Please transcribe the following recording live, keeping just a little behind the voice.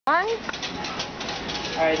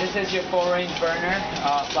Alright, this is your 4-range burner,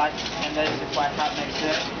 flat, and this is your flat top next to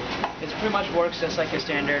it. It pretty much works just like your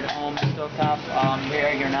standard home stovetop. Here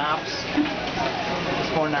are your knobs. There's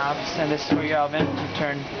 4 knobs, and this is for your oven. You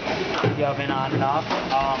turn the oven on and off.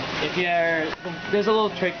 There's a little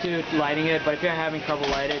trick to lighting it, but if you're having trouble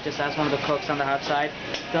lighting it, just ask one of the cooks on the outside.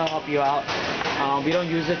 They'll help you out. We don't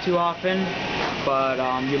use it too often, but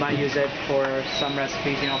you might use it for some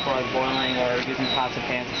recipes, you know, for like boiling or using pots and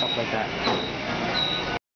pans and stuff like that.